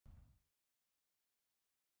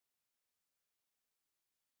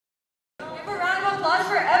applause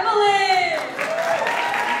for Evelyn!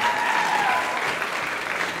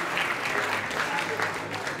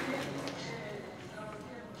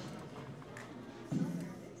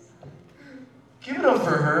 Give it up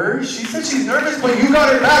for her. She said she's nervous, but you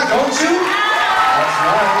got her back, don't you? That's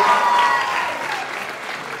right.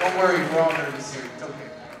 Don't worry, we're all nervous here. It's okay.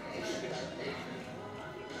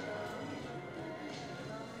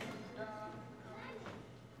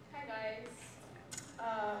 Hi guys.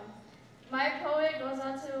 My poet goes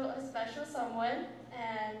out to a special someone,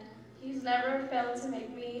 and he's never failed to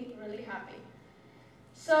make me really happy.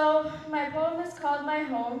 So my poem is called My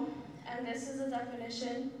Home, and this is a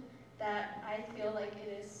definition that I feel like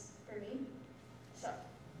it is for me. So,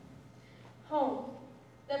 home,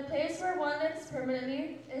 the place where one lives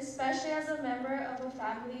permanently, especially as a member of a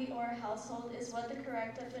family or a household, is what the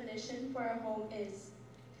correct definition for a home is.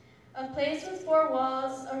 A place with four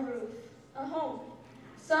walls, a roof, a home.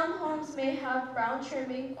 Some homes may have brown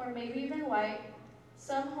trimming or maybe even white.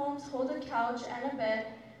 Some homes hold a couch and a bed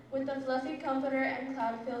with a fluffy comforter and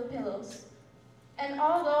cloud-filled pillows. And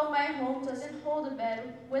although my home doesn't hold a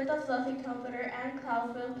bed with a fluffy comforter and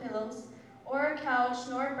cloud-filled pillows, or a couch,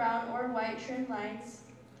 nor brown or white trim lines,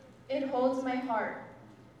 it holds my heart.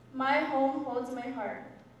 My home holds my heart.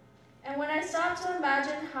 And when I stop to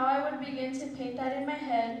imagine how I would begin to paint that in my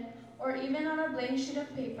head, or even on a blank sheet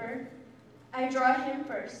of paper, I draw him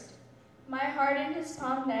first, my heart in his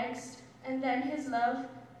palm next, and then his love,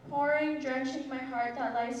 pouring, drenching my heart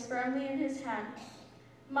that lies firmly in his hand.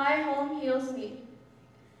 My home heals me.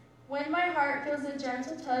 When my heart feels the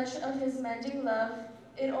gentle touch of his mending love,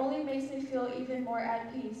 it only makes me feel even more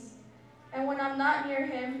at peace. And when I'm not near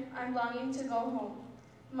him, I'm longing to go home.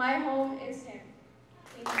 My home is him.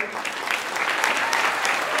 Thank you.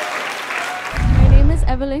 My name is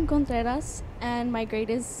Evelyn Contreras, and my grade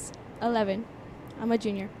is 11. I'm a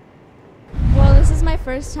junior. Well, this is my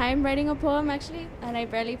first time writing a poem, actually, and I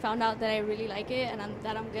barely found out that I really like it and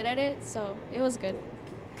that I'm good at it, so it was good.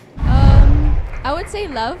 I would say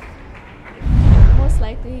love. Most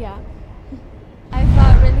likely, yeah. I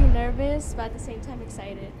felt really nervous, but at the same time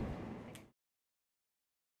excited.